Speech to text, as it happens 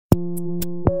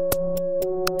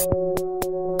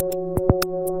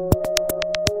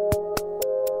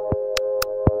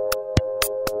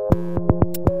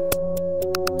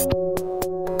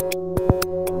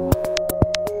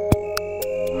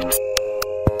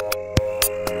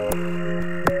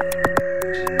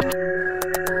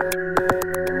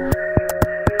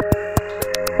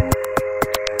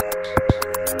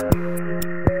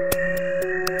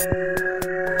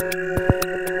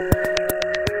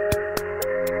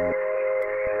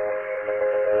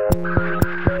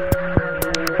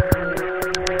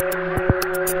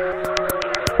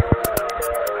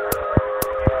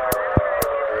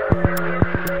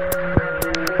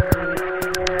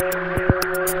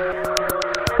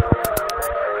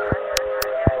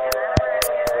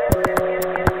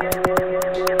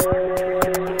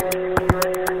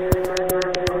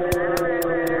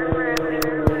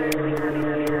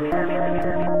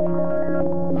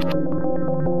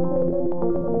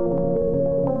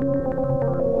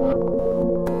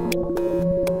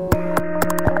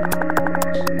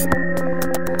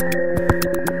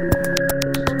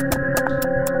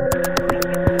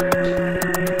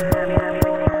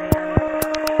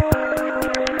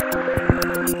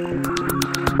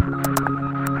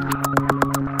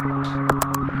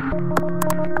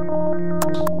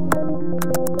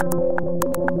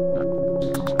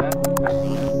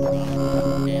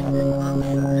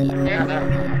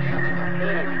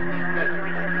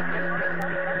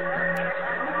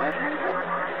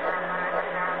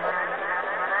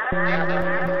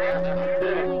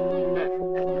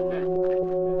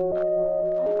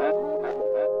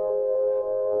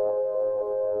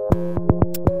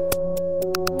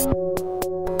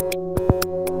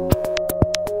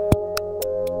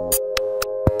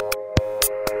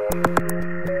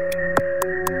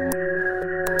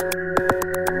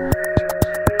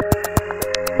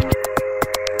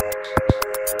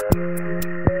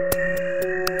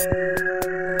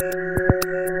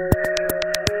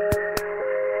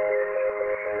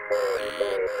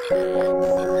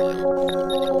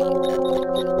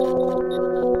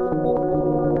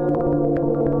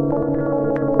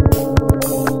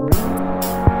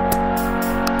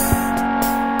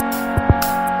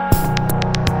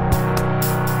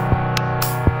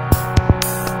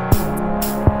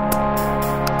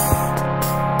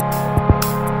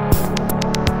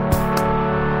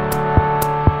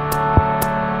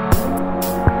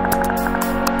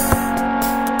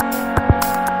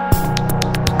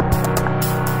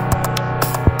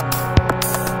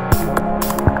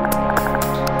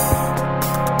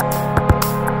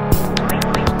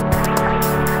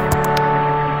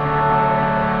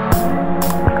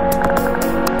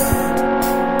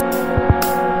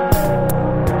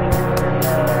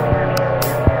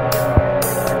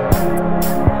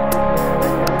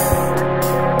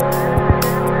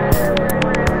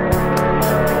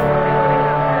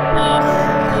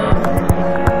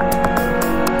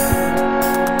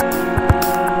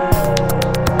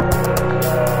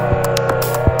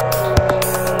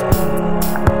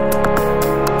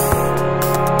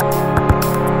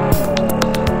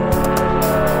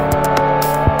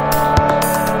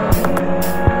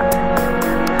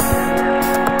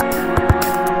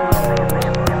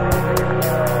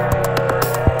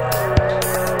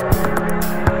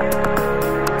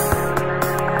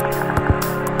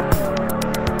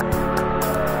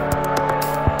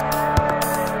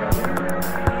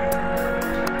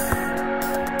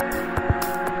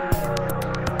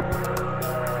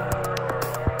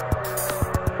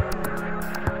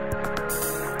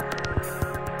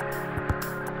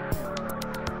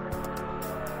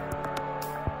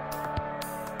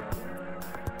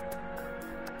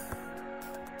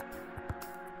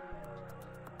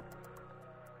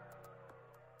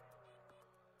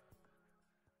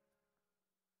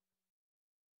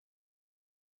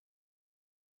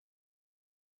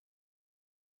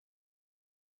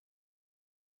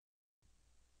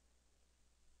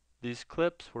These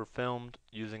clips were filmed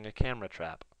using a camera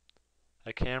trap,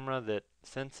 a camera that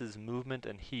senses movement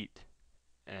and heat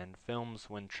and films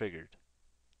when triggered.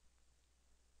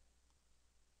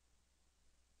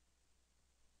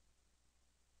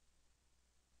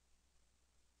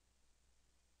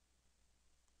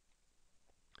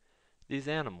 These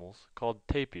animals, called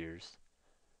tapirs,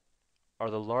 are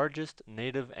the largest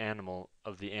native animal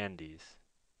of the Andes,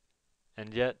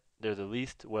 and yet they're the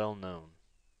least well known.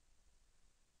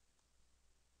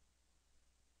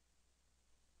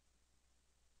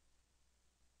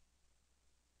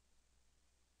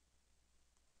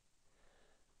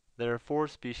 There are 4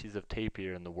 species of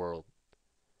tapir in the world.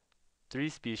 3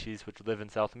 species which live in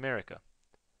South America.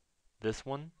 This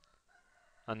one,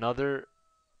 another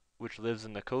which lives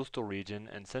in the coastal region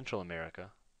in Central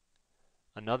America,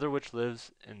 another which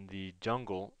lives in the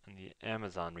jungle in the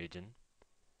Amazon region,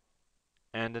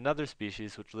 and another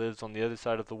species which lives on the other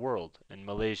side of the world in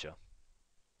Malaysia.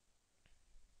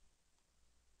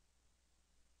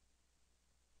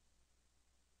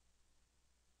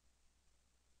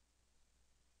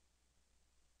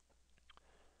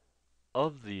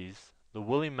 Of these, the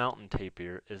woolly mountain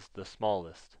tapir is the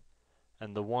smallest,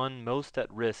 and the one most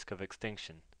at risk of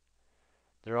extinction.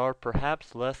 There are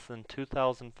perhaps less than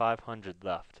 2,500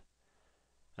 left,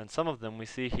 and some of them we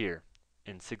see here,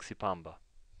 in Sigsipamba.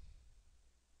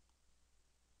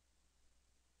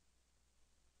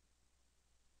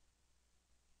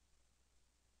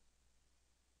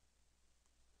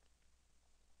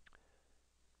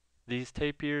 These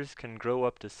tapirs can grow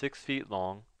up to 6 feet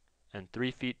long and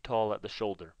 3 feet tall at the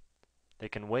shoulder. They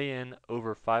can weigh in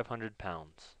over 500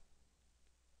 pounds.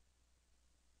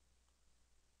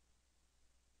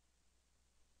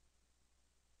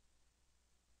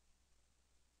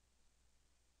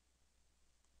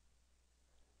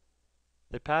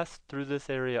 They pass through this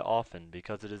area often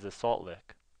because it is a salt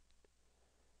lick.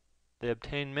 They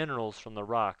obtain minerals from the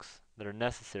rocks that are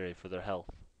necessary for their health.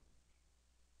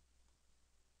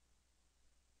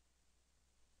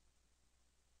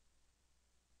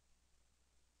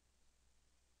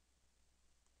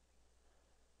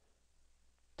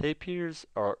 Tapirs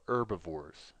are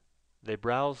herbivores. They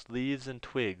browse leaves and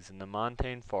twigs in the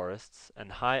montane forests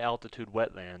and high-altitude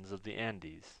wetlands of the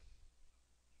Andes.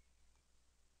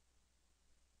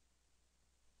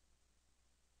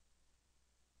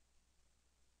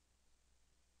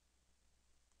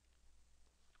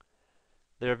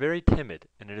 They are very timid,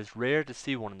 and it is rare to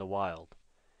see one in the wild.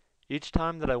 Each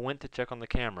time that I went to check on the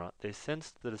camera, they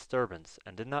sensed the disturbance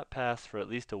and did not pass for at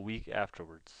least a week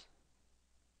afterwards.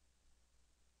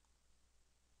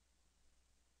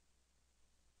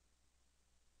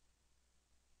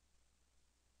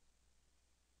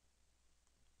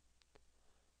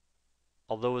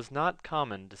 Although it is not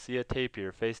common to see a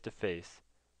tapir face to face,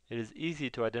 it is easy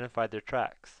to identify their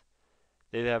tracks.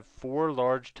 They have 4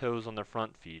 large toes on their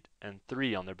front feet and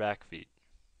 3 on their back feet.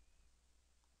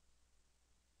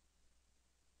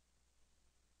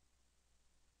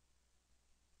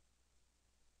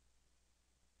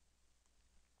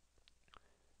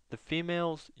 The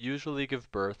females usually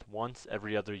give birth once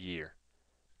every other year.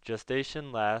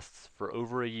 Gestation lasts for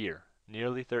over a year,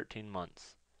 nearly 13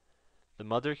 months. The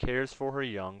mother cares for her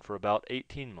young for about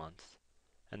 18 months,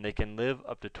 and they can live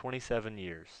up to 27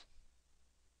 years.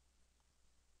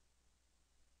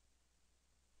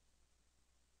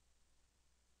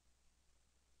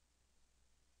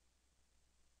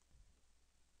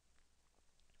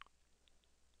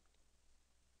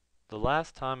 The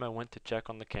last time I went to check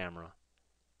on the camera,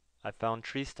 I found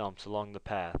tree stumps along the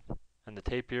path, and the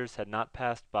tapirs had not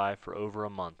passed by for over a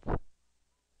month.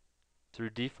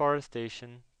 Through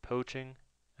deforestation, poaching,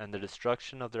 and the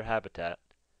destruction of their habitat,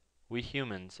 we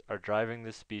humans are driving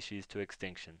this species to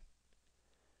extinction.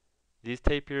 These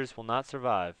tapirs will not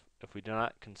survive if we do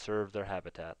not conserve their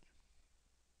habitat.